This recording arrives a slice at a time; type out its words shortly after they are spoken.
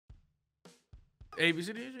A B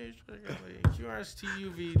C D E F Q R S T U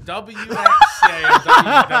V W X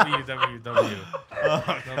W W W.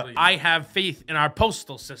 I have faith in our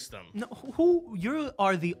postal system. No, you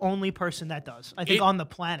are the only person that does, I think, on the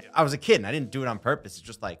planet. I was a kid and I didn't do it on purpose. It's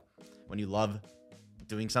just like when you love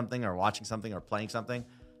doing something or watching something or playing something,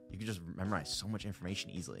 you can just memorize so much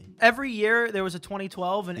information easily. Every year there was a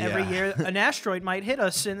 2012, and every Yeah. year an asteroid might hit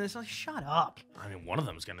us, and it's like, shut up. I mean, one of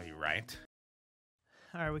them's going to be right.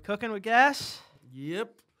 All right, we cooking with gas?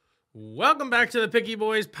 Yep. Welcome back to the Picky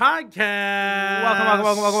Boys podcast.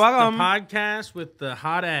 Welcome. The podcast with the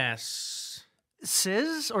hot ass.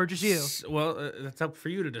 Sis, or just you? Well, that's up for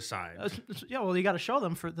you to decide. Yeah, well, you got to show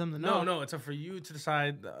them for them to know. No, it's up for you to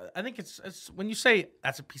decide. I think it's when you say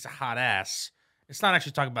that's a piece of hot ass, it's not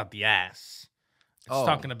actually talking about the ass. It's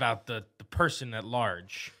talking about the person at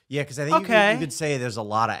large. Yeah, because I think you could say there's a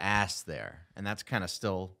lot of ass there, and that's kind of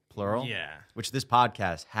still plural. Yeah. Which this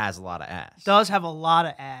podcast has a lot of ass. Does have a lot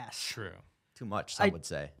of ass. True. Too much, some would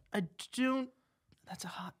say. I don't. That's a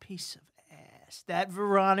hot piece of ass. That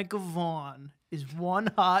Veronica Vaughn is one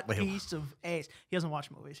hot piece of ass. He doesn't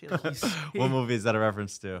watch movies. He doesn't. What movie is that a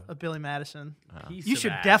reference to? Billy Madison. Piece You of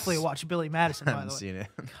should ass. definitely watch Billy Madison, I by the haven't way. seen it.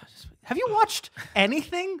 Have you watched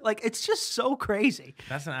anything? Like, it's just so crazy.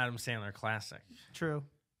 That's an Adam Sandler classic. True.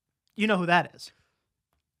 You know who that is.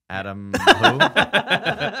 Adam who?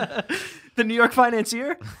 The New York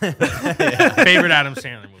financier? Favorite Adam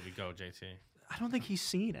Sandler movie? Go, JT. I don't think he's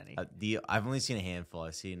seen any. I've only seen a handful.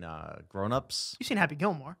 I've seen Grown Ups. You've seen Happy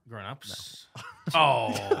Gilmore. Grown Ups.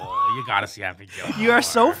 Oh, you gotta see Happy Gilmore. You are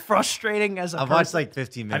so frustrating as a I've person. watched like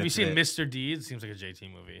 15 minutes. Have you seen of it. Mr. Deeds? Seems like a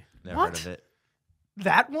JT movie. Never What? heard of it.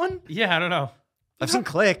 That one? Yeah, I don't know. I've seen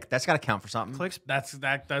Click. That's got to count for something.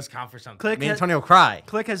 That does count for something. Click, Me and Antonio cry.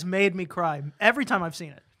 Click has made me cry every time I've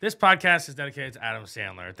seen it. This podcast is dedicated to Adam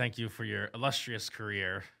Sandler. Thank you for your illustrious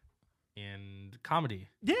career in comedy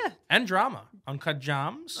Yeah. and drama. Uncut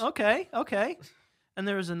Gems. Okay. And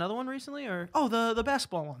there was another one recently, or the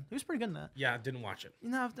basketball one. He was pretty good in that. Yeah, didn't watch it.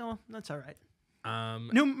 No, that's all right. Um,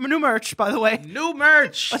 New merch, by the way. new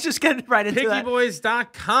merch. Let's just get right into that.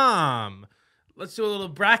 PickyBoys.com. Let's do a little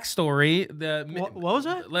backstory. What was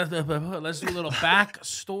that? Let's do a little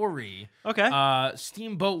backstory. Okay.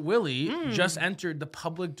 Steamboat Willie just entered the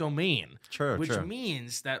public domain. True, Which true.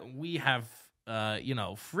 means that we have,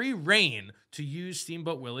 free reign to use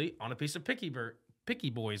Steamboat Willie on a piece of Picky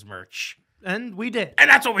Boys merch. And we did. And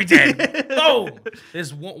that's what we did. Boom.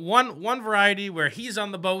 There's one variety where he's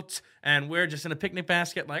on the boat and we're just in a picnic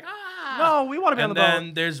basket like, No, we want to be on the And then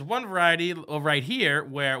boat. there's one variety right here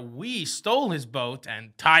where we stole his boat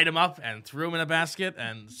and tied him up and threw him in a basket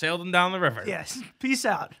and sailed him down the river. Yes. Peace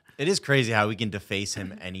out. It is crazy how we can deface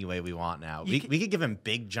him any way we want now. We could give him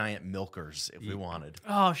big, giant milkers if we wanted.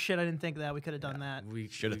 Oh, shit. I didn't think of that. We could have done that. We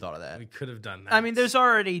Should have thought of that. We could have done that. I mean, there's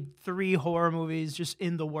already 3 horror movies just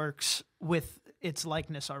in the works with its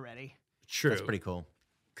likeness already. True. That's pretty cool.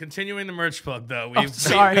 Continuing the merch plug, though,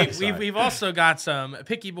 sorry. we've also got some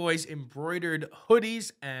Picky Boys embroidered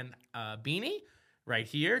hoodies and beanie right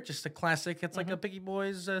here. Just a classic. It's like a Picky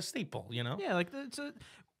Boys staple, you know? Yeah, like it's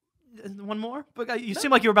one more. But you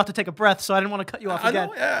seem like you were about to take a breath, so I didn't want to cut you off again.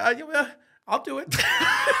 I'll do it.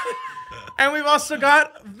 And we've also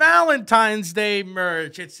got Valentine's Day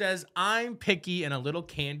merch. It says "I'm picky" and a little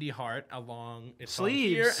candy heart along its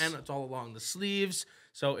here, Sleeves. and it's all along the sleeves.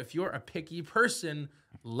 So if you're a picky person,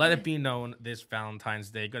 let it be known this Valentine's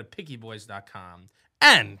Day. Go to pickyboys.com.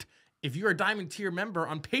 And if you're a Diamond Tier member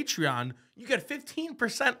on Patreon, you get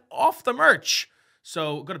 15% off the merch.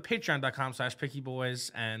 So go to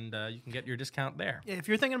patreon.com/pickyboys and you can get your discount there. If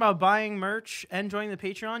you're thinking about buying merch and joining the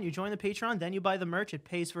Patreon, you join the Patreon, then you buy the merch. It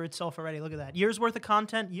pays for itself already. Look at that. Year's worth of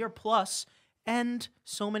content, year plus, and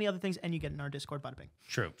so many other things. And you get in our Discord, bada bing.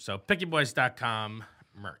 True. So pickyboys.com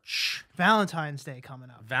merch. Valentine's Day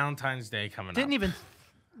coming up. Valentine's Day coming up.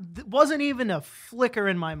 Wasn't even a flicker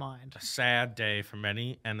in my mind. A sad day for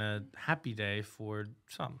many and a happy day for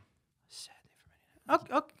some. Sad day for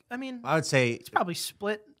many. Okay, I mean, I would say it's probably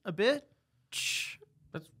split a bit.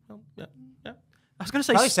 That's, well, yeah. I was going to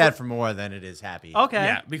say probably split. sad for more than it is happy. Okay.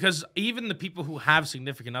 Yeah, because even the people who have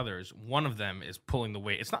significant others, one of them is pulling the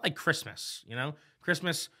weight. It's not like Christmas, you know?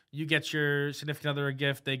 Christmas, you get your significant other a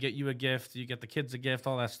gift, they get you a gift, you get the kids a gift,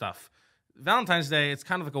 all that stuff. Valentine's Day, it's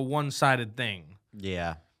kind of like a one-sided thing.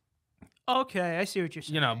 Yeah. Okay, I see what you're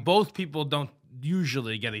saying. You know, both people don't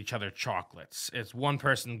usually get each other chocolates. It's one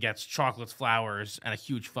person gets chocolates, flowers, and a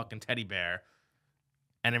huge fucking teddy bear,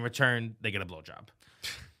 and in return, they get a blowjob.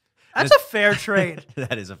 That's a fair trade.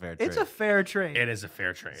 That is a fair trade. It's a fair trade. It is a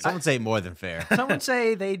fair trade. Some would say more than fair. Some would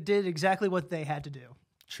say they did exactly what they had to do.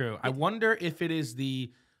 True. I wonder if it is the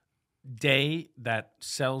day that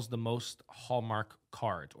sells the most Hallmark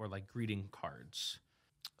cards or like greeting cards?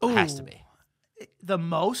 Has to Ooh. be. The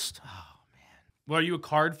most? Well, are you a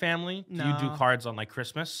card family? Do you do No. cards on like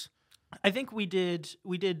Christmas? I think we did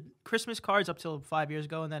Christmas cards up till 5 years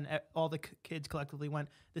ago, and then all the kids collectively went,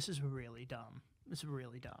 "This is really dumb. This is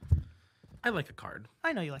really dumb." I like a card.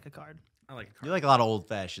 I know you like a card. I like a card. You like a lot of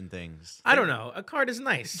old-fashioned things. I don't know. A card is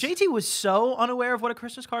nice. JT was so unaware of what a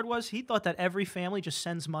Christmas card was. He thought that every family just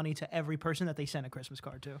sends money to every person that they send a Christmas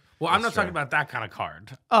card to. Well, I'm not That's talking fair. about that kind of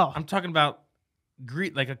card. Oh, I'm talking about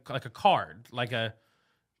like a card, like a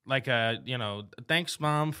thanks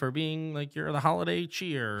mom for being like you're the holiday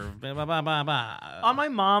cheer. Blah, blah, blah, blah, blah. on my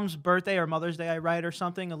mom's birthday or Mother's Day, I write her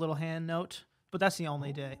something, a little hand note. But that's the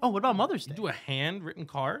only day. Oh, what about Mother's Day? You do a handwritten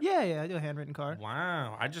card? Yeah, I do a handwritten card.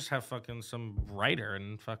 Wow. I just have fucking some writer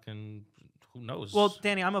and fucking who knows. Well,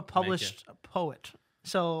 Danny, I'm a published poet,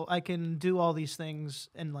 so I can do all these things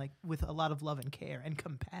and like with a lot of love and care and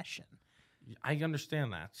compassion. I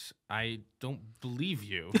understand that. I don't believe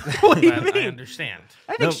you. What do you but I mean? understand.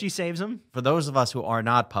 I think No. she saves them. For those of us who are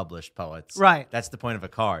not published poets, Right. That's the point of a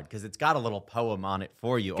card because it's got a little poem on it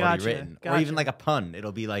for you already Gotcha, written, or gotcha. even like a pun.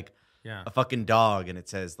 It'll be like Yeah. a fucking dog, and it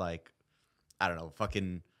says like, I don't know,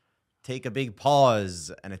 fucking take a big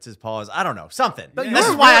pause, and it says pause. I don't know, something. No, you This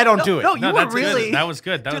were is why I really- don't no, do it. no, you were that's really- good. That was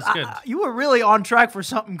good. That Dude, was good. you were really on track for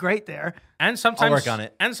something great there. And sometimes work on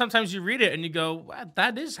it. And sometimes you read it and you go, wow,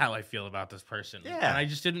 "That is how I feel about this person." Yeah. And I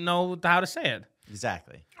just didn't know how to say it.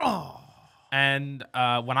 Exactly. Oh, And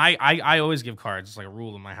when I always give cards, it's like a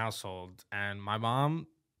rule in my household. And my mom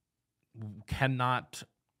cannot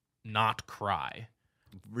not cry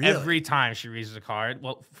Really? every time she reads a card.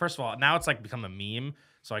 Well, first of all, now it's like become a meme.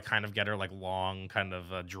 So I kind of get her like long, kind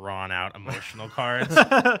of drawn out emotional cards.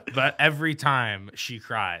 But every time she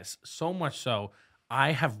cries, so much so,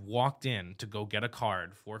 I have walked in to go get a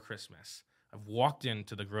card for Christmas. I've walked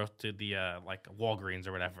into the like Walgreens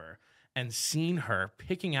or whatever, and seen her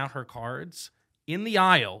picking out her cards in the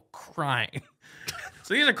aisle, crying.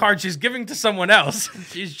 So these are cards she's giving to someone else.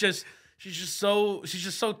 She's just so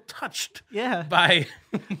touched yeah. by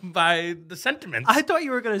the sentiments. I thought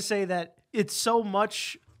you were gonna say that it's so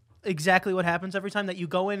much exactly what happens every time that you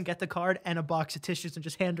go in, get the card and a box of tissues and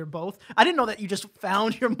just hand her both. I didn't know that you just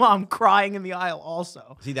found your mom crying in the aisle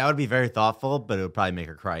also. See, that would be very thoughtful, but it would probably make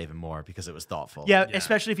her cry even more because it was thoughtful. Yeah, Yeah.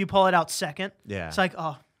 especially if you pull it out second. Yeah. It's like,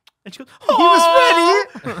 oh. And she goes, He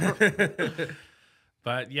was ready.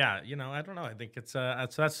 But yeah, I don't know. I think it's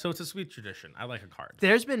it's a sweet tradition. I like a card.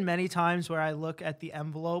 There's been many times where I look at the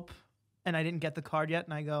envelope and I didn't get the card yet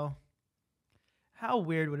and I go, how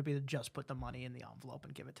weird would it be to just put the money in the envelope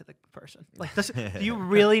and give it to the person? Like, do you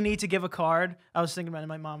really need to give a card? I was thinking about it, and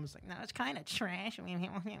my mom was like, no, it's kind of trash. It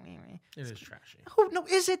is trashy. Oh, no,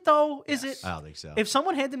 is it though? Is Yes. it? I don't think so. If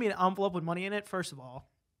someone handed me an envelope with money in it, first of all,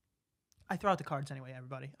 I throw out the cards anyway,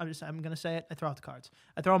 everybody. I'm going to say it. I throw out the cards.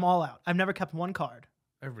 I throw them all out. I've never kept one card.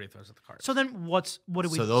 Everybody throws out the cards. So then what do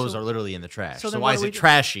we So do? those are literally in the trash. so So, then why what is do it we do?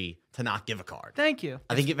 trashy to not give a card? Thank you.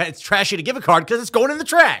 I think it's trashy to give a card because it's going in the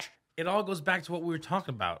trash. It all goes back to what we were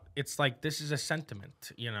talking about. It's like this is a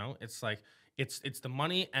sentiment, It's like it's the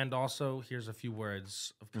money, and also here's a few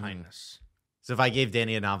words of kindness. So if I gave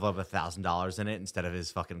Danny an envelope with $1,000 in it instead of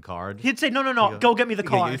his fucking card, He'd say, no, go get me the you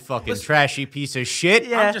card. fucking trashy piece of shit.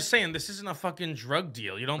 Yeah. I'm just saying, this isn't a fucking drug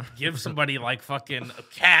deal. You don't give somebody like fucking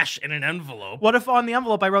cash in an envelope. What if on the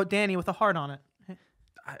envelope I wrote Danny with a heart on it?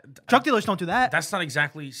 Drug dealers don't do that. That's not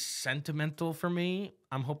exactly sentimental for me.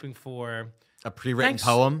 I'm hoping for A pre-written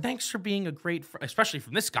poem. Thanks for being a great, especially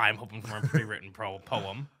from this guy. I'm hoping for a pre-written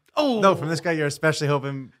poem Oh No, from this guy, you're especially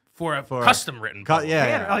hoping. for a For a custom written poem. Yeah,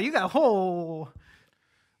 man, yeah. oh, you got a whole.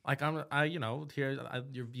 Like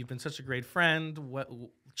you've been such a great friend.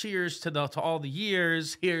 Cheers to all the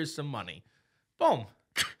years. Here's some money. Boom.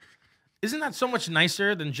 Isn't that so much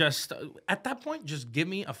nicer than just at that point? Just give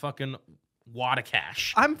me a fucking wad of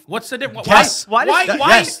cash. What's the difference? Yes. Why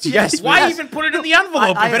Why even put it in the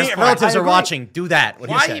envelope? I- at If this any point? relatives I are agree. watching, do that. What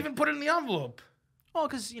do you Why say? even put it in the envelope? Well,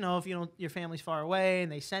 because if your family's far away and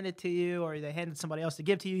they send it to you, or they hand it to somebody else to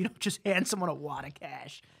give to you, you don't just hand someone a wad of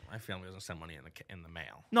cash. My family doesn't send money in the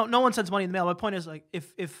mail. No one sends money in the mail. My point is, like,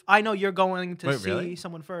 if I know you're going to Wait, see really?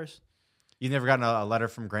 someone first, You've never gotten a letter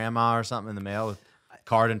from grandma or something in the mail with a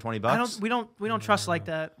card and $20? we don't trust like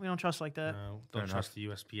that. We don't trust like that. No, don't enough. trust the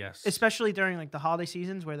USPS. Especially during like the holiday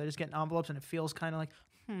seasons where they're just getting envelopes and it feels kind of like,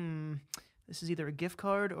 this is either a gift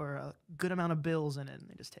card or a good amount of bills in it, and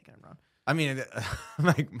they just take it and run. I mean,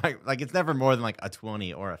 like it's never more than like a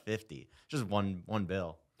 20 or a 50. Just one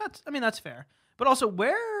bill. That's fair. But also,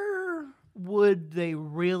 where would they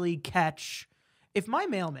really catch if my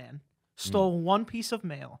mailman stole one piece of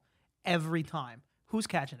mail every time. Who's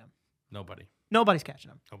catching him? Nobody. Nobody's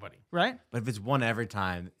catching him, Nobody. right? But if it's one every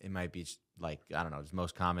time, it might be like, I don't know, it's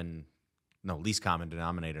least common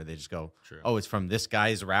denominator. They just go, True. oh, it's from this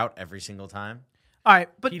guy's route every single time. All right,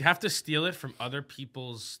 but He'd have to steal it from other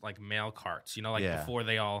people's like mail carts. You know, like Yeah. before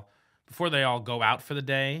they all go out for the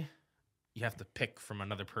day, you have to pick from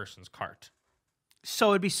another person's cart.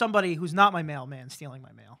 so it'd be somebody who's not my mailman stealing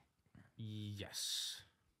my mail. Yes.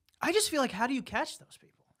 I just feel like, how do you catch those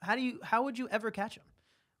people? How would you ever catch them?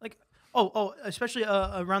 Like, especially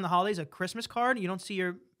around the holidays, a Christmas card. You don't see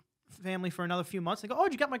your family for another few months. They go, oh,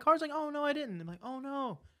 did you get my cards? Like, oh no, I didn't. I'm like, oh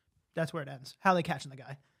no. That's where it ends. How are they catching the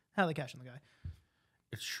guy?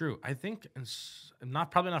 It's true. I think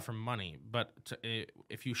probably not for money, but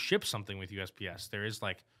if you ship something with USPS, there is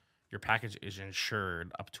like your package is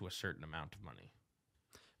insured up to a certain amount of money.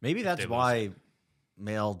 Maybe that's they lose why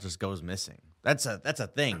mail just goes missing. That's a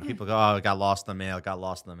thing. People go, oh, it got lost in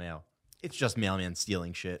the mail. It's just mailman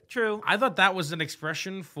stealing shit. True. I thought that was an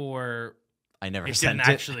expression for I never I sent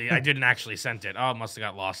didn't actually send it. Oh, it must have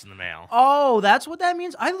got lost in the mail. Oh, that's what that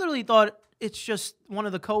means? I literally thought it's just one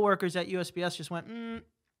of the coworkers at USPS just went,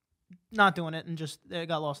 not doing it, and just it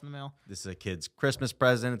got lost in the mail. This is a kid's Christmas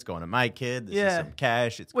present. It's going to my kid. This is Yeah. some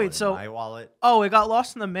cash. It's Wait, going so- in my wallet. Oh, it got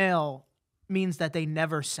lost in the mail means that they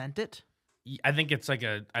never sent it? I think it's like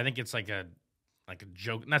a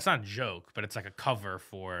joke. That's not a joke, but it's like a cover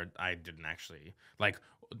for I didn't actually like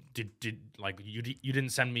did like you didn't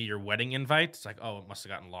send me your wedding invite. It's like, oh, it must have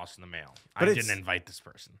gotten lost in the mail. But I it's- didn't invite this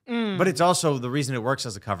person. But it's also the reason it works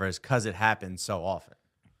as a cover is because it happens so often.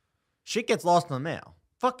 Shit gets lost in the mail.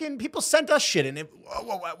 Fucking people sent us shit, and it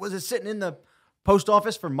was it sitting in the post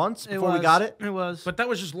office for months before we got it? It was. But that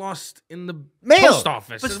was just lost in the Mail. post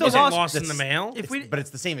office. But It still wasn't lost- lost in the That's- mail. But it's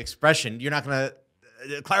the same expression. You're not gonna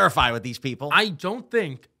clarify with these people. I don't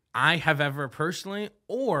think I have ever personally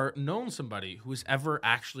or known somebody who has ever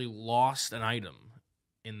actually lost an item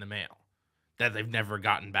in the mail that they've never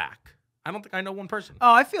gotten back. I don't think I know one person.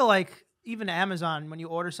 Oh, I feel like even Amazon, when you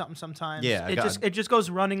order something sometimes, Yeah, it just goes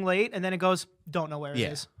running late, and then it goes, don't know where it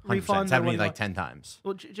yeah, is. 100%. Refunds. It's or happened to me what like 10 times.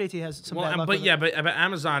 Well, JT has some Well, bad luck but with yeah, it. but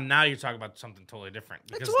Amazon now you're talking about something totally different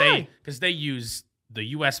because why. they use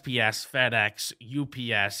the USPS, FedEx,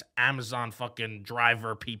 UPS, Amazon fucking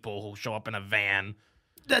driver people who show up in a van.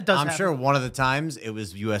 That does I'm happen. sure one of the times it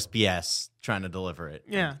was USPS trying to deliver it.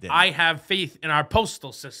 Yeah. It didn't. I have faith in our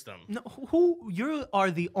postal system. No, you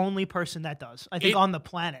are the only person that does, I think, It- on the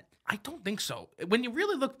planet. I don't think so. When you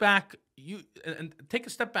really look back, and take a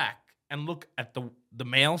step back and look at the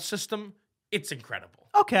mail system, it's incredible.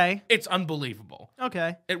 Okay. It's unbelievable.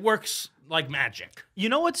 Okay. It works like magic. You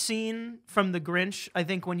know what's seen from The Grinch? I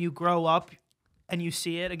think when you grow up and you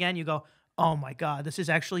see it again, you go, oh my God, this is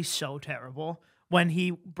actually so terrible. When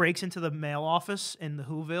he breaks into the mail office in the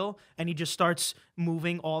Whoville and he just starts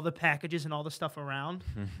moving all the packages and all the stuff around.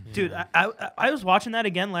 Dude, I was watching that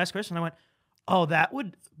again last Christmas and I went, oh, that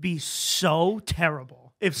would be so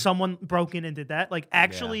terrible if someone broke in and did that. Like,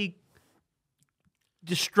 actually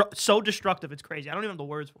so destructive. It's crazy. I don't even have the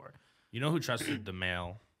words for it. You know who trusted the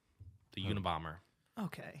mail? The Unabomber.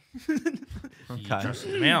 Okay. He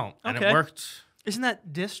trusted the mail, and Okay. it worked. Isn't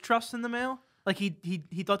that distrust in the mail? Like he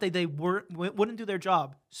thought they wouldn't do their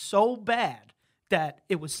job so bad that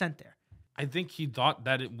it was sent there. I think he thought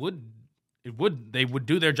that they would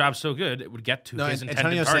do their job so good it would get to No, his intended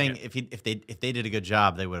Antonio's target. saying if they did a good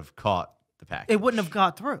job, they would have caught the package. It wouldn't have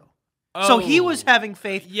got through. So he was having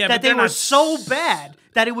faith Yeah, that but they they're were not so bad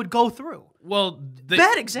that it would go through. Well,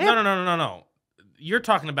 Bad example. No. You're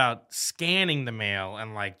talking about scanning the mail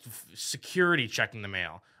and like security checking the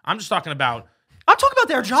mail. I'm just talking about I'm talking about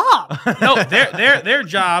their job. no, their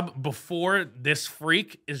job before this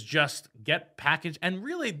freak is just get package, and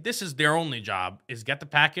really this is their only job is get the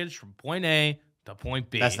package from point A to point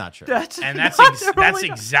B. That's not true. That's and that's not their only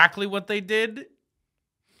job. exactly what they did,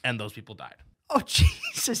 and those people died. Oh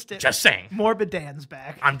Jesus! Dude. Just saying. Morbid Dan's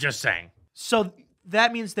back. I'm just saying. So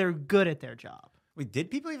that means they're good at their job. Wait,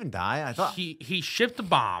 did people even die? I thought He shipped a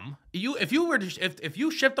bomb. If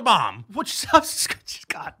you shipped a bomb Which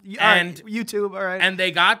God, And- YouTube, all right. and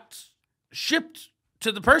they got shipped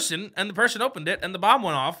to the person and the person opened it and the bomb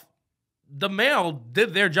went off, the mail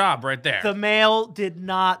did their job right there. the mail did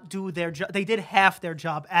not do their job. They did half their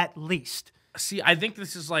job at least. See, I think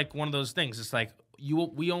this is like one of those things. It's like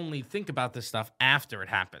we only think about this stuff after it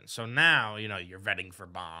happens. So now, you're vetting for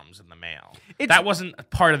bombs in the mail. That wasn't a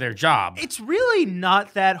part of their job. It's really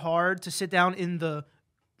not that hard to sit down in the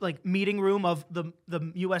meeting room of the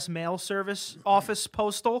U.S. Mail Service office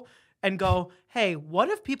postal and go, hey, what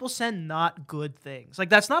if people send not good things? Like,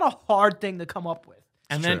 that's not a hard thing to come up with.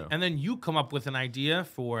 And true. then you come up with an idea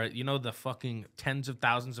for, the fucking tens of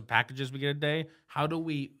thousands of packages we get a day. How do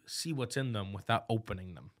we see what's in them without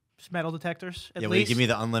opening them? Just metal detectors. At Yeah, will you least. give me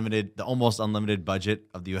the almost unlimited budget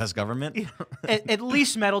of the U.S. government? at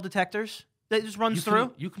least metal detectors. That just runs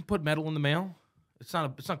through. You can put metal in the mail. It's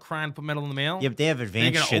not a crime to put metal in the mail. Yeah, but they have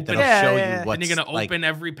advanced shit open- that'll Yeah, show yeah. you what's And you're gonna like, open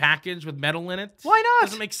every package with metal in it? Why not?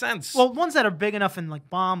 Doesn't make sense. Well, ones that are big enough and like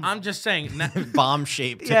bomb. I'm just saying. bomb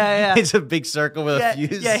shaped. Yeah. It's a big circle with a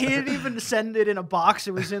fuse. Yeah, he didn't even send it in a box.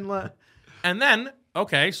 It was in. And then,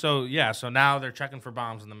 okay, so now they're checking for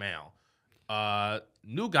bombs in the mail.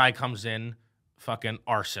 New guy comes in, fucking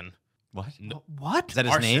arson. What? What? Is that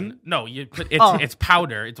his Arson. name? No, you put it's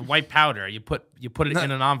powder. It's white powder. You put it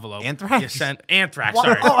in an envelope. Anthrax? You send anthrax.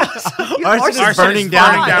 What? Sorry. Arson is burning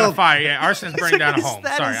down down a a fire. Yeah, arson is burning down a Is home.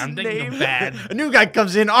 that Sorry, his I'm thinking name? of bad. A new guy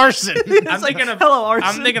comes in, arson. I'm like, thinking of hello, arson.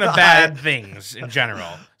 I'm thinking of bad things in general.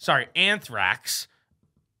 Sorry, anthrax.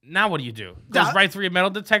 Now what do you do? Goes Now- right through your metal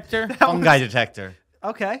detector. Fungi detector.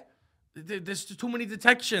 Okay. There's too many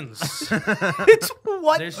detections. It's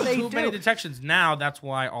what There's they too do. many detections. Now that's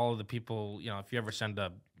why all of the people, if you ever send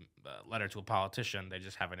a letter to a politician, they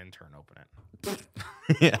just have an intern open it.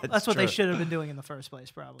 Yeah, That's what they true. should have been doing in the first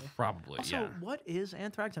place, probably. Probably, Also, yeah. what is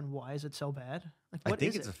anthrax and why is it so bad? Like, I what think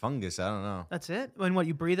is it's it? a fungus. I don't know. That's it? When what,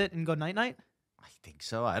 you breathe it and go night-night? I think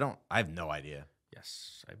so. I have no idea.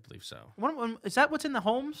 Yes, I believe so. Is that what's in the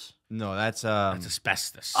homes? No, that's That's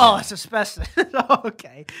asbestos. Oh, it's asbestos.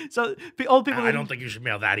 Okay. So old people. I don't think you should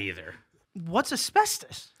mail that either. What's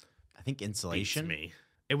asbestos? I think Beats insulation. me.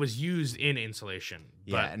 It was used in insulation.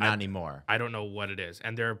 Yeah, but not anymore. I don't know what it is,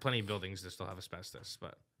 and there are plenty of buildings that still have asbestos.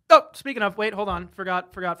 But Oh, speaking of, wait, hold on.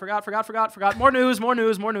 Forgot. More news.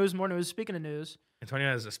 Speaking of news,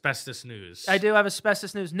 Antonio has asbestos news. I do have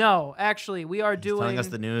asbestos news. No, actually, we are He's doing. telling us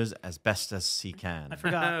the news as best as he can. I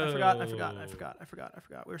forgot.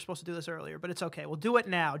 We were supposed to do this earlier, but it's okay. We'll do it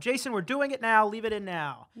now. Jason, we're doing it now. Leave it in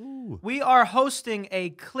now. Ooh. We are hosting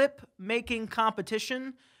a clip making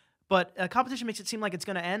competition, but a competition makes it seem like it's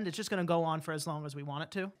going to end. It's just going to go on for as long as we want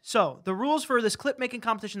it to. So, the rules for this clip making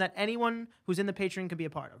competition that anyone who's in the Patreon can be a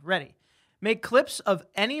part of. Ready? Make clips of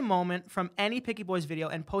any moment from any Picky Boys video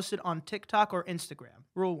and post it on TikTok or Instagram.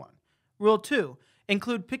 Rule 1. Rule 2.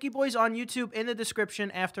 Include Picky Boys on YouTube in the description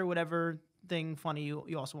after whatever thing funny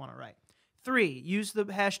you also want to write. 3. Use the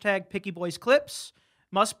hashtag Picky Boys Clips.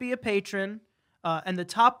 Must be a patron. And the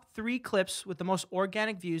top 3 clips with the most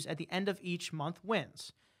organic views at the end of each month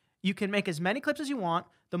wins. You can make as many clips as you want.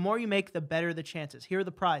 The more you make, the better the chances. Here are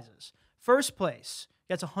the prizes. First place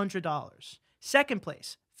gets $100. Second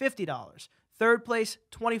place, $50. Third place,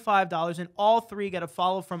 $25. And all 3 get a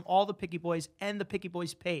follow from all the Picky Boys and the Picky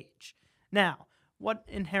Boys page. Now, what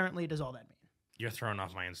inherently does all that mean? You're throwing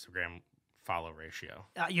off my Instagram follow ratio.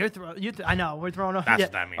 I know, we're throwing off. That's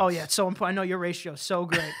what that means. Oh, yeah, it's so important. I know your ratio is so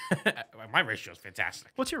great. My ratio is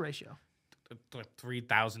fantastic. What's your ratio?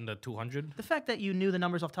 3,000 to 200. The fact that you knew the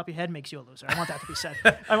numbers off the top of your head makes you a loser. I want that to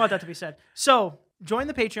be said. So, join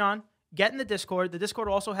the Patreon. Get in the Discord. The Discord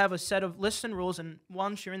will also have a set of lists and rules, and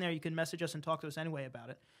once you're in there, you can message us and talk to us anyway about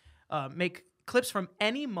it. Make clips from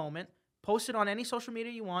any moment. Post it on any social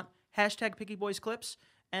media you want. Hashtag Picky Boys Clips.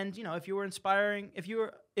 And if you were aspiring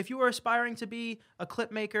to be a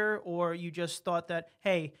clip maker, or you just thought that,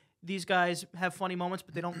 hey, these guys have funny moments,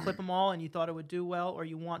 but they don't clip them all, and you thought it would do well, or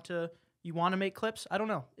you want to make clips. I don't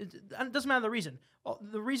know. It doesn't matter the reason.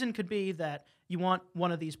 The reason could be that you want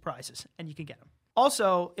one of these prizes, and you can get them.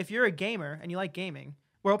 Also, if you're a gamer and you like gaming,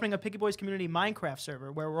 we're opening a Picky Boys Community Minecraft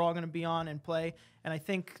server where we're all going to be on and play, and I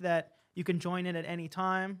think that you can join in at any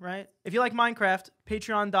time, right? If you like Minecraft,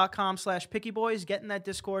 patreon.com/pickyboys, get in that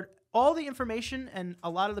Discord. All the information and a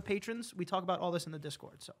lot of the patrons, we talk about all this in the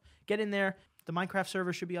Discord. So get in there. The Minecraft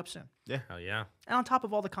server should be up soon. Yeah. Hell yeah. And on top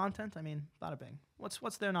of all the content, I mean, bada bing.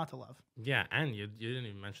 What's there not to love? Yeah, and you didn't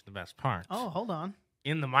even mention the best part. Oh, hold on.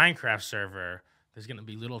 In the Minecraft server, there's going to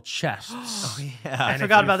be little chests. Oh, yeah. I And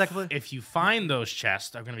forgot if about you- that completely. If you find those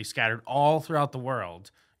chests, they're going to be scattered all throughout the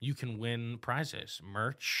world. You can win prizes,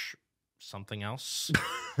 merch, something else.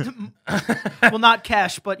 Well, not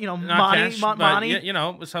cash, but Not money. cash, but, money.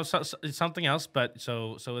 so it's something else. But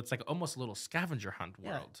so it's like almost a little scavenger hunt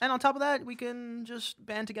Yeah. world. And on top of that, we can just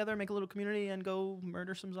band together, make a little community, and go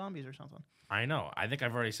murder some zombies or something. I know. I think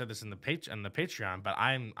I've already said this in the Patreon, but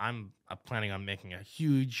I'm planning on making a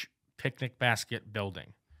huge picnic basket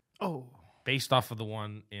building Oh. based off of the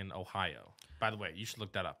one in Ohio. By the way, you should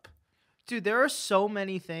look that up. Dude, there are so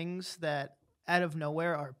many things that out of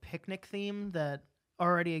nowhere are picnic themed that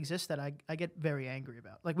already exist that I get very angry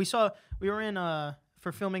about. Like we were in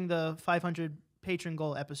for filming the 500 patron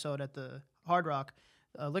goal episode at the Hard Rock.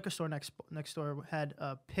 liquor store next door had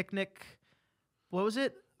a picnic. What was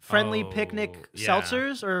it? Friendly picnic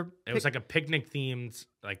seltzers or it was like a picnic themed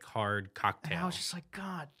like hard cocktail. And I was just like,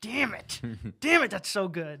 God damn it. Damn it, that's so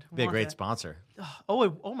good. Be a great sponsor.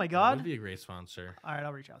 Oh my God. It would be a great sponsor. All right,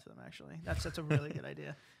 I'll reach out to them actually. That's a really good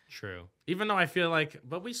idea. True. Even though I feel like,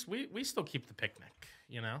 but we still keep the picnic,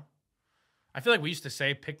 you know? I feel like we used to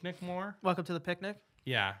say picnic more. Welcome to the picnic.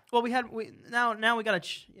 Yeah. Well, now we got to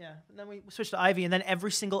and then we switched to Ivy, and then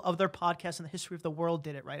every single other podcast in the history of the world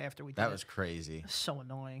did it right after we did it. That was crazy. So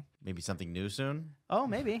annoying. Maybe something new soon? Oh,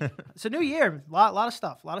 maybe. It's a new year. Lot of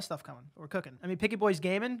stuff coming. We're cooking. I mean, Picky Boys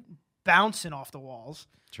Gaming, bouncing off the walls.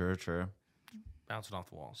 True. Bouncing off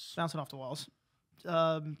the walls.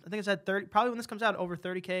 I think it's at 30, probably when this comes out, over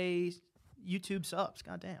 30K YouTube subs.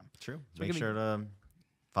 God damn. True. Make sure to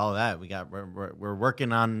follow that. We're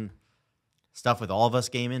working on stuff with All of Us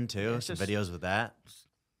Gaming too. Some videos with that.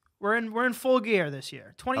 We're in full gear this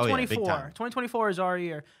year. 2024. big time. 2024 is our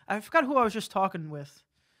year. I forgot who I was just talking with,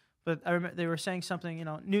 but I remember they were saying something.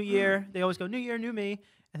 New year. They always go New Year, new me.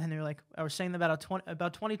 And then they were like, I was saying about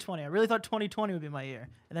 2020. I really thought 2020 would be my year,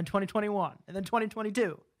 and then 2021, and then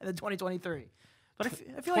 2022, and then 2023. But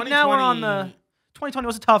I feel like now we're on the 2020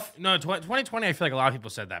 was a tough. No, 2020. I feel like a lot of people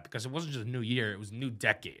said that because it wasn't just a new year; it was a new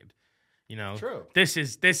decade. True. This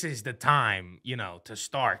is the time, to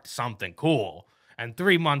start something cool. And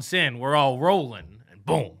 3 months in, we're all rolling, and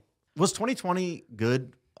boom. Was 2020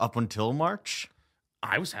 good up until March?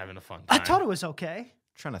 I was having a fun time. I thought it was okay.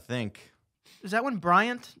 I'm trying to think. Is that when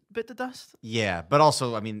Bryant bit the dust? Yeah, but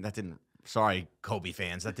also, I mean, that didn't. Sorry, Kobe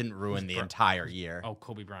fans, that didn't ruin the entire year. Oh,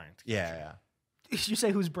 Kobe Bryant. Yeah. Did you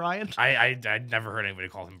say who's Bryant? I never heard anybody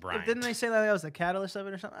call him Bryant. Didn't they say that was the catalyst of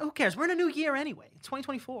it or something? Who cares? We're in a new year anyway. It's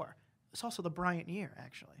 2024. It's also the Bryant year,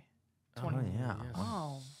 actually. Oh, yeah. Yes.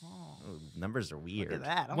 Oh. Numbers are weird. Look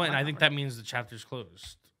at that. Well, and I think that means the chapter's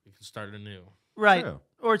closed. You can start anew. Right. True.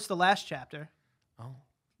 Or it's the last chapter. Oh.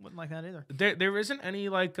 Wouldn't like that either. There isn't any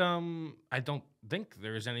I don't think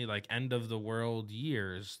there is any end of the world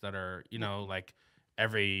years that are like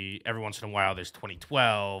every once in a while there's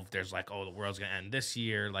 2012. There's the world's gonna end this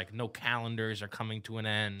year. No calendars are coming to an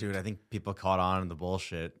end. Dude, I think people caught on to the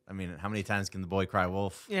bullshit. I mean, how many times can the boy cry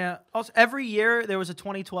wolf? Yeah. Also, every year there was a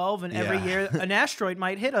 2012, and every Yeah. year an asteroid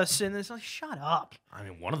might hit us, and it's like, shut up. I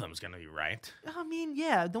mean, one of them's gonna be right. I mean,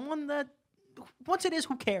 yeah, the one that once it is,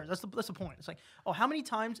 who cares? That's the point. It's like, oh, how many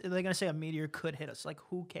times are they gonna say a meteor could hit us? Like,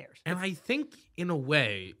 who cares? And I think in a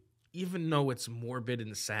way, even though it's morbid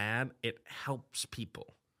and sad, it helps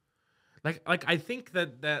people. Like I think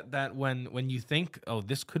that when you think, oh,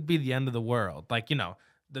 this could be the end of the world,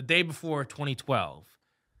 the day before 2012,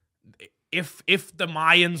 if the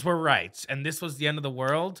Mayans were right and this was the end of the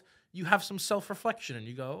world, you have some self-reflection and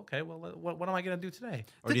you go, okay, well, what am I gonna do today?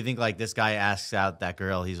 Or do you think this guy asks out that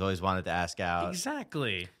girl he's always wanted to ask out?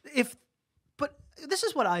 Exactly. But this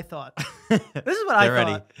is what I thought. This is what I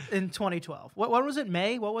ready. thought in 2012. What was it?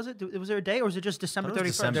 May? What was it? Was there a day, or was it just December I thought it 31st?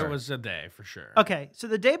 was December. There was a day for sure. Okay, so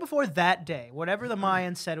the day before that day, whatever the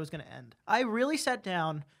Mayans said it was going to end, I really sat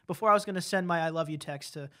down before I was going to send my "I love you"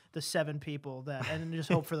 text to the 7 people and just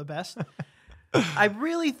hope for the best. I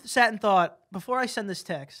really sat and thought before I send this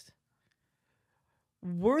text.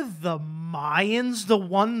 Were the Mayans the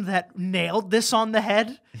one that nailed this on the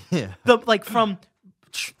head? Yeah. From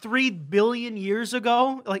 3 billion years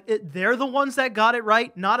ago, they're the ones that got it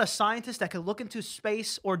right, not a scientist that could look into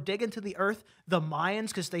space or dig into the earth. The Mayans,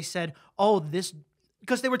 because they said,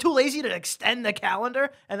 because they were too lazy to extend the calendar.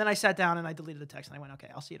 And then I sat down and I deleted the text and I went, okay,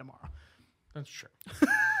 I'll see you tomorrow. That's true.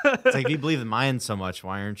 It's like, if you believe the Mayans so much,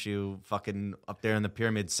 why aren't you fucking up there in the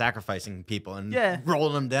pyramid sacrificing people and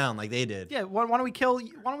rolling them down like they did? Yeah, why don't we kill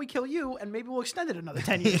you and maybe we'll extend it another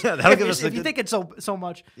 10 years. Yeah, that'll give us if you think it's so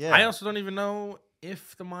much. Yeah. I also don't even know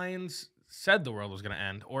if the Mayans said the world was going to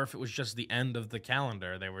end or if it was just the end of the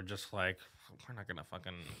calendar. They were just like,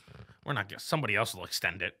 somebody else will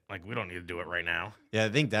extend it. We don't need to do it right now. Yeah, I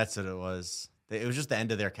think that's what it was. It was just the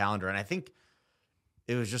end of their calendar. And I think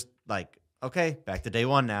it was just okay, back to day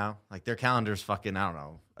one now. Their calendar's fucking, I don't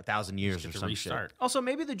know, 1,000 years or some restart. shit. Also,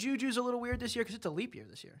 maybe the juju's a little weird this year because it's a leap year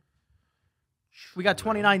this year. We got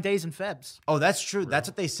 29 days in Febs. Oh, that's true. That's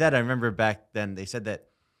what they said. I remember back then they said that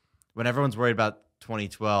when everyone's worried about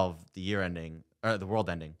 2012, the year ending, or the world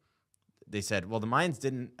ending, they said, well, the Mayans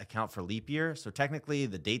didn't account for leap year, so technically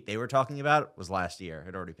the date they were talking about was last year.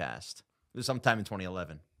 It already passed. It was sometime in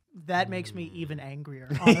 2011. That makes me even angrier,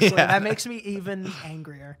 honestly. Yeah. That makes me even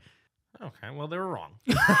angrier. Okay, well, they were wrong.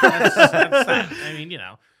 That's that. I mean,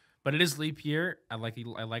 but it is leap year. I like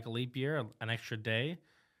a leap year, an extra day.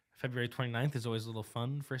 February 29th is always a little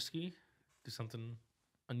fun, frisky. Do something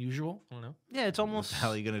unusual. I don't know. Yeah, it's What almost the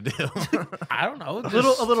hell are you gonna do? I don't know.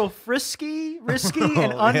 a little risky and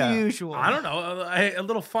Oh, yeah. unusual. I don't know. A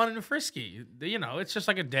little fun and frisky. You know, it's just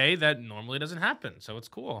like a day that normally doesn't happen, so it's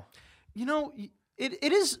cool. You know, it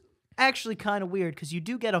is actually kind of weird because you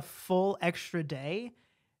do get a full extra day,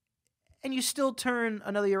 and you still turn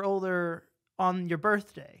another year older on your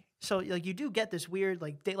birthday. So like you do get this weird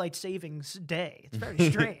like daylight savings day. It's very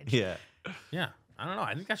strange. Yeah. Yeah, I don't know.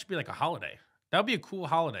 I think that should be like a holiday. That would be a cool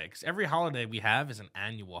holiday because every holiday we have is an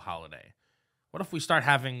annual holiday. What if we start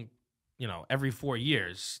having, you know, every 4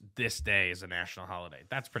 years, this day is a national holiday?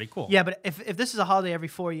 That's pretty cool. Yeah, but if this is a holiday every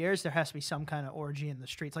 4 years, there has to be some kind of orgy in the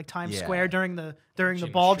streets, like Times Yeah. Square during the in the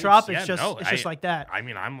ball streets. drop. Yeah, It's just no, it's just like that. I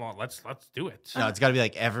mean, let's do it. No, it's got to be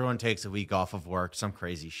like everyone takes a week off of work, some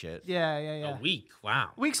crazy shit. Yeah. A week.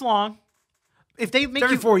 Wow. Weeks long. If they make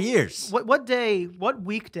Every you 4 years. what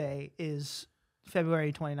weekday is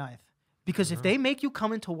February 29th? Because if they make you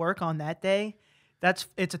come into work on that day, it's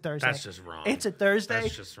a Thursday. That's just wrong. It's a Thursday.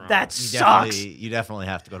 That's just wrong. That You sucks. you definitely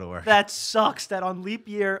have to go to work. That sucks that on leap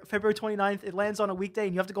year, February 29th, it lands on a weekday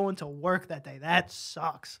and you have to go into work that day. That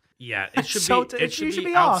sucks. Yeah, it should So be. you It should should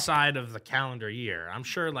be be off. outside of the calendar year. I'm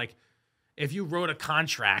sure, like, if you wrote a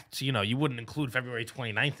contract, you know, you wouldn't include February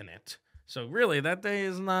 29th in it. So really, that day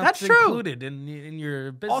is not That's true. included in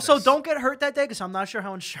your business. Also, don't get hurt that day because I'm not sure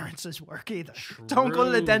how insurances work either. Don't go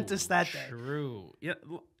to the True, dentist that day. True. Yeah,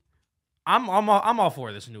 I'm all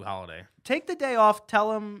for this new holiday. Take the day off.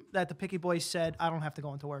 Tell them that the Picky Boys said I don't have to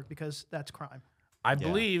go into work because that's crime. I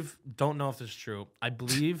believe. Don't know if this is true. I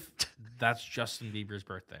believe that's Justin Bieber's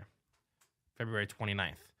birthday, February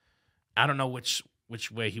 29th. I don't know which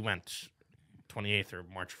way he went. 28th or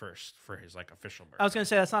March 1st for his like official birthday. I was gonna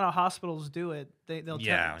say that's not how hospitals do it. They'll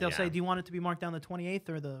Yeah, say, yeah. do you want it to be marked down the 28th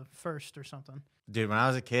or the 1st or something? Dude, when I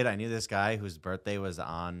was a kid, I knew this guy whose birthday was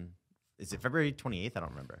on, is it February 28th? I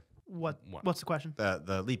don't remember. What? What? What's the question?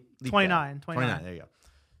 The leap 29, day. 29. There you go.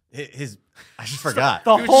 His I just forgot.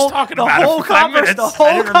 The We were whole just talking the about it whole for 5 convers- minutes. the whole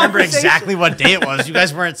I didn't remember conversation. exactly what day it was. You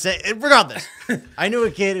guys weren't saying. Regardless, I knew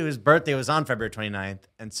a kid whose birthday was on February 29th.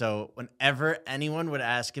 And so whenever anyone would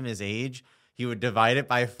ask him his age, he would divide it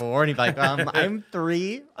by 4. And he'd be like, I'm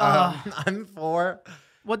 3. I'm 4.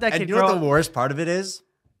 What that And kid you know grow what the up? worst part of it is?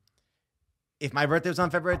 If my birthday was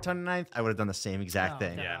on February 29th, I would have done the same exact Oh,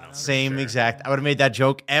 thing. God, Yeah, no, no. for Same sure. exact. I would have made that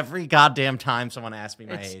joke every goddamn time someone asked me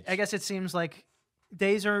my age. I guess it seems like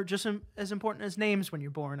days are just as important as names when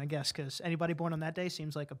you're born. I guess because anybody born on that day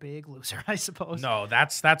seems like a big loser. I suppose. No,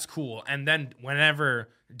 that's cool. And then whenever,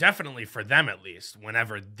 definitely for them at least,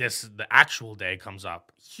 whenever the actual day comes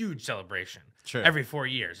up, huge celebration. Sure. Every 4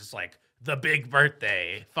 years, it's like the big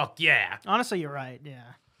birthday. Fuck yeah. Honestly, you're right. Yeah,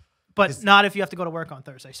 but not if you have to go to work on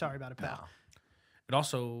Thursday. Sorry about it, pal. No. It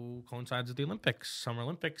also coincides with the Olympics, Summer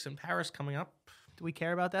Olympics in Paris coming up. Do we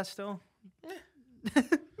care about that still?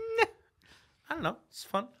 I don't know. It's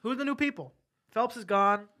fun. Who are the new people? Phelps is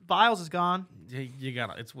gone. Biles is gone. You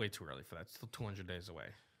got it's way too early for that. It's still 200 days away.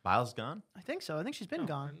 Biles gone? I think so. I think she's been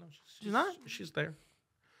gone. No, She's not? She's there.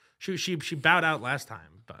 She bowed out last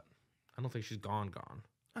time, but I don't think she's gone.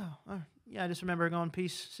 Oh, yeah. I just remember going,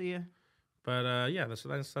 peace, see you. But yeah,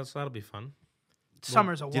 that'll be fun.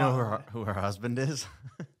 Summer's a Do you know while. who her husband is?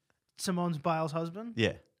 Simone's Biles' husband.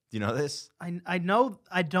 Yeah. Do you know this? I know.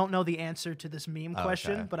 I don't know the answer to this meme Oh,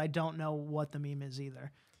 question, okay. but I don't know what the meme is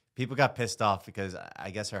either. People got pissed off because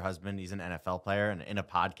I guess her husband, he's an NFL player, and in a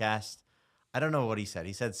podcast, I don't know what he said.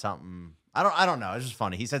 He said something. I don't know. It's just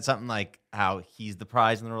funny. He said something like how he's the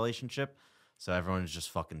prize in the relationship, so everyone's just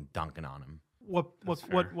fucking dunking on him. What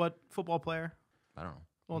fair. what football player? I don't know.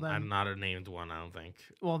 Well I'm then. not a named one. I don't think.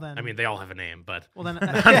 Well then. I mean, they all have a name, but Well then.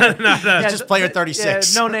 It's just player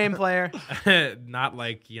 36. no name player. not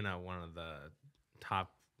like one of the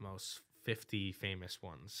top most 50 famous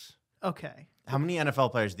ones. Okay. How many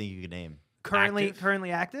NFL players do you could name?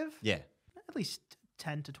 Currently active? Yeah. At least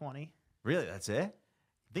 10 to 20. Really? That's it?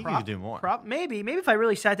 I think you could do more. Maybe if I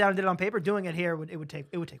really sat down and did it on paper, doing it here it would take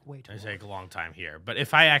way too It long. take a long time here, but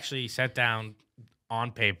if I actually sat down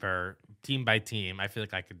on paper, team by team, I feel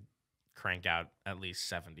like I could crank out at least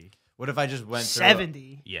 70. What if I just went through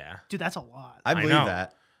 70. Yeah. Dude, that's a lot. I believe know.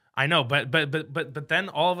 that. I know, but then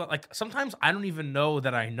all of it, like sometimes I don't even know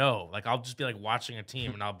that I know. Like I'll just be like watching a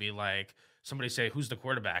team and I'll be like, somebody say who's the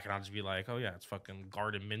quarterback, and I'll just be like, oh yeah, it's fucking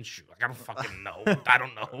Gardner Minshew. Like I don't fucking know. I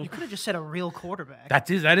don't know. You could have just said a real quarterback. That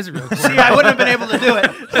is a real See, quarterback. I wouldn't have been able to do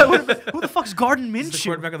it. Who the fuck's Garden He's the Minshew?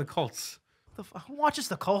 quarterback of the Colts. Who watches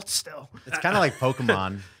the Colts still? It's kind of like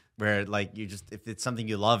Pokemon, where like you just, if it's something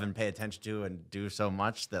you love and pay attention to and do so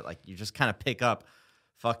much that like you just kind of pick up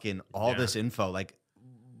fucking all Yeah. this info. Like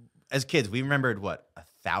as kids, we remembered what,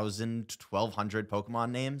 1,000, 1,200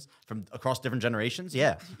 Pokemon names from across different generations.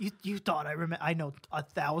 Yeah. You thought I know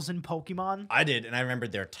 1,000 Pokemon? I did, and I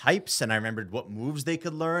remembered their types, and I remembered what moves they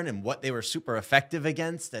could learn and what they were super effective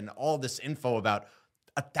against, and all this info about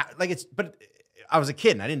But I was a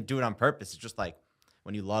kid, and I didn't do it on purpose. It's just like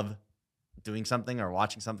when you love doing something or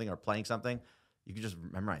watching something or playing something, you can just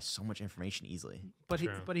memorize so much information easily. But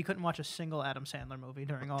he couldn't watch a single Adam Sandler movie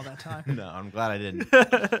during all that time. No, I'm glad I didn't.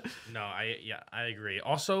 No, I agree.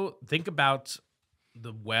 Also, think about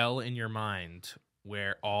the well in your mind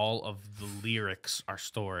where all of the lyrics are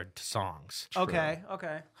stored to songs. Okay.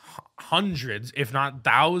 Hundreds, if not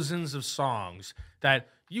thousands of songs that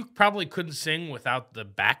you probably couldn't sing without the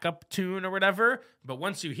backup tune or whatever, but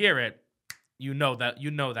once you hear it, you know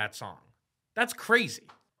that song. That's crazy.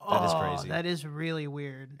 That is crazy. That is really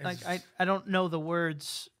weird. Like I don't know the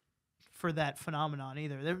words for that phenomenon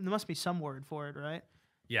either. There must be some word for it, right?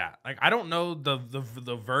 Yeah, like I don't know the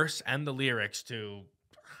verse and the lyrics to,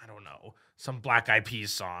 I don't know, some Black Eyed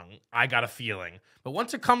Peas song. I Got a Feeling, but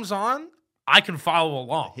once it comes on, I can follow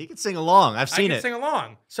along. He can sing along. I've seen it. I can sing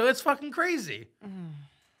along, so it's fucking crazy.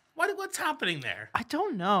 What's happening there? I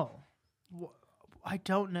don't know.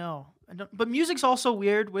 But music's also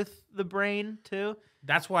weird with the brain too.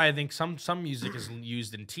 That's why I think some music is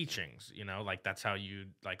used in teachings. You know, like that's how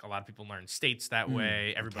a lot of people learn states that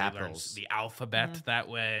way. Everybody learns the alphabet that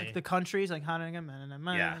way. Like the countries, like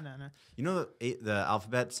Yeah. You know the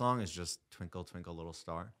alphabet song is just Twinkle Twinkle Little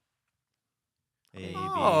Star. A, B, C,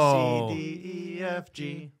 D, E, F,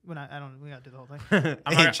 G. We gotta do the whole thing.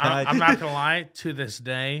 I'm not gonna lie. To this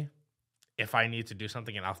day, if I need to do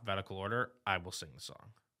something in alphabetical order, I will sing the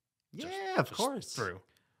song. Yeah, of course. Through.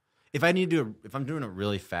 If I'm doing it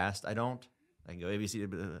really fast, I can go A, B, C, D.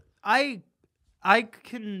 I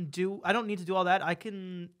don't need to do all that. I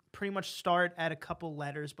can pretty much start at a couple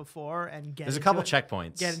letters before and get. There's a couple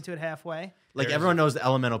checkpoints. Get into it halfway. Like everyone knows the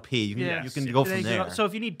elemental P. You can go from there. So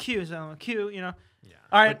if you need Q's, Q, Yeah.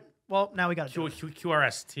 All right. Well, now we got to do it.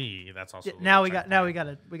 QRST. That's also. Now we got to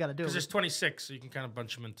do it. Because there's 26, so you can kind of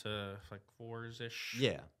bunch them into like 4s ish.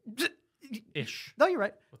 Yeah. Ish. No, you're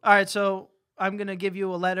right. All right. So I'm gonna give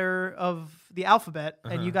you a letter of the alphabet,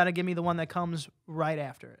 and you got to give me the one that comes right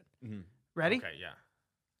after it. Mm-hmm. Ready? Okay. Yeah.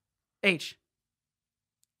 H.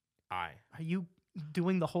 I. Are you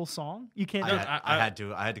doing the whole song? You can't. I had to go.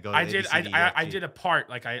 To I A, did. B, C, D, E, I F, G. did a part.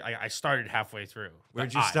 Like I started halfway through.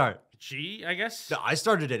 Where'd you start? G, I guess. No, I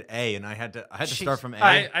started at A, and I had to start from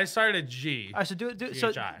A. I started at G. All right. So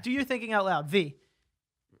G-H-I. do your thinking out loud. V.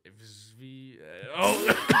 It was V.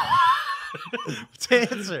 Oh. To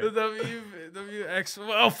answer. W X.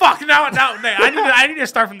 Oh fuck! Now, I need to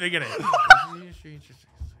start from the beginning.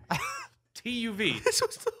 T U V. This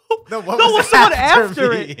was No, what's the one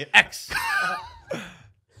after it? X.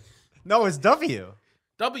 No, it's W.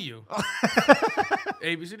 W.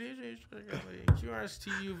 A B C D E F Q R S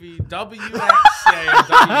T U V W X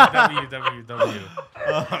A W.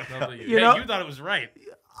 You thought it was right.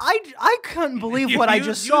 I couldn't believe what I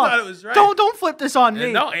just you saw. thought it was right. Don't flip this on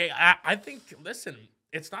me. No, I think. Listen,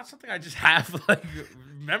 it's not something I just have like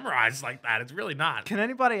memorized like that. It's really not. Can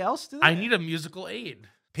anybody else do that? I need a musical aid.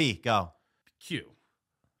 P, go. Q.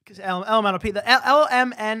 Because elemental P, the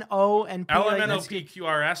LMNO and P. LMNOP,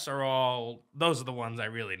 QRS are all. Those are the ones I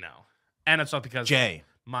really know, and it's not because J.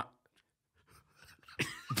 My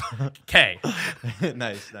K.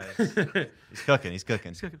 Nice. He's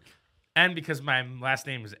cooking. And because my last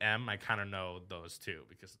name is M, I kind of know those too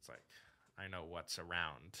because it's like I know what's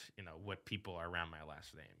around, what people are around my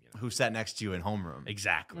last name. Who sat next to you in homeroom?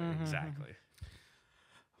 Exactly.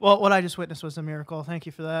 Well, what I just witnessed was a miracle. Thank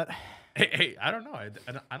you for that. Hey, I don't know.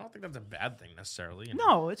 I don't think that's a bad thing necessarily.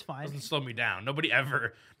 No, it's fine. It doesn't slow me down. Nobody's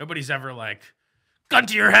ever like, gun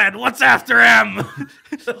to your head. What's after M?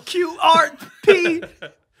 QRP.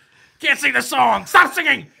 Can't sing the song. Stop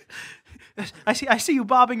singing. I see you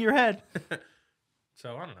bobbing your head.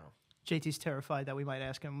 So I don't know. JT's terrified that we might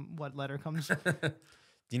ask him what letter comes. Do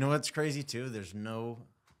you know what's crazy too? There's no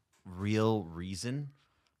real reason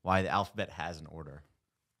why the alphabet has an order.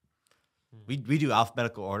 We do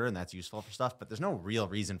alphabetical order, and that's useful for stuff, but there's no real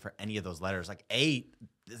reason for any of those letters. Like A,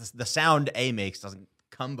 the sound A makes doesn't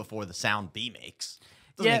come before the sound B makes.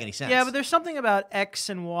 It doesn't make any sense. Yeah, but there's something about X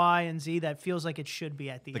and Y and Z that feels like it should be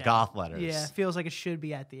at the end. The goth letters. Yeah, it feels like it should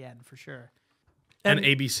be at the end for sure. And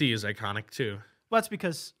ABC is iconic too. Well, that's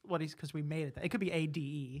because we made it. It could be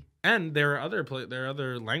ADE. And there are other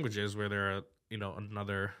languages where there are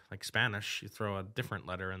another like Spanish. You throw a different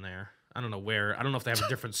letter in there. I don't know where. I don't know if they have a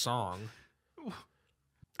different song.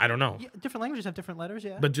 I don't know. Yeah, different languages have different letters.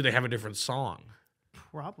 Yeah. But do they have a different song?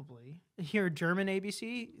 Probably. Hear German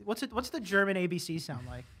ABC? What's the German ABC sound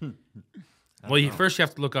like? Well, first you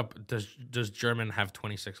have to look up, does German have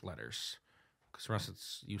 26 letters? Because for us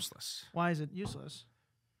it's useless. Why is it useless?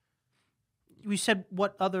 We said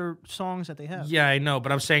what other songs that they have. Yeah, I know,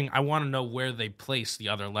 but I'm saying I want to know where they place the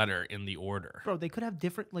other letter in the order. Bro, they could have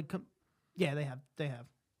different yeah, they have.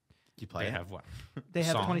 You play They it? have what? They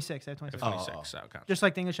have Song. 26. They have 26. 26. Okay. Just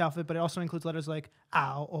like the English alphabet, but it also includes letters like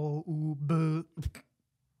ow, o, u, b.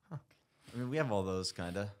 I mean, we have all those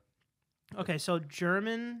kind of. Okay, so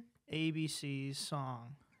German ABC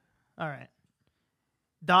song. All right.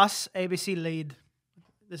 Das ABC Lied.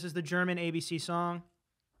 This is the German ABC song.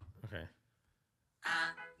 Okay.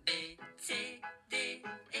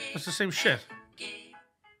 It's the same shit.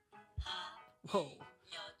 Whoa.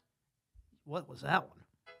 What was that one?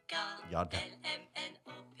 Yod.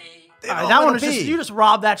 All right, that one was you just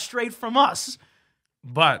robbed that straight from us.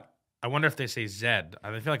 But I wonder if they say Z.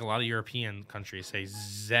 I feel like a lot of European countries say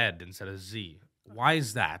Z instead of Z. Why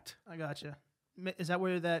is that? I gotcha. Is that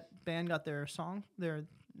where that band got their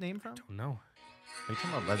name from? Don't know. Are you talking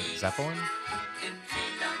about Led Zeppelin?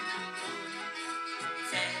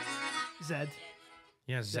 Zed.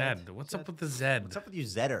 Yeah, Z. Zed. What's Zed. up with the Z? What's up with you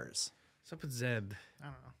Zedders? What's up with Z? I don't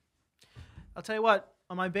know. I'll tell you what.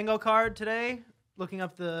 On my bingo card today, looking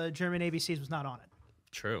up the German ABCs was not on it.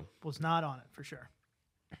 True. Was not on it for sure.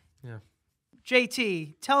 Yeah.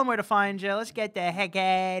 JT, tell them where to find you. Let's get the heck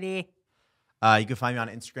out of here. You can find me on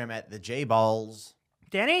Instagram at the J Balls.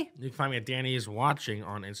 Danny? You can find me at Danny's Watching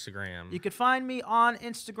on Instagram. You could find me on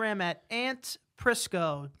Instagram at Ant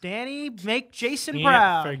Prisco. Danny, make Jason Can't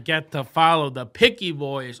proud. forget to follow the Picky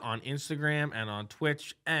Boys on Instagram and on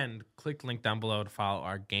Twitch, and click link down below to follow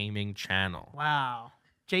our gaming channel. Wow.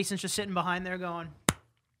 Jason's just sitting behind there going.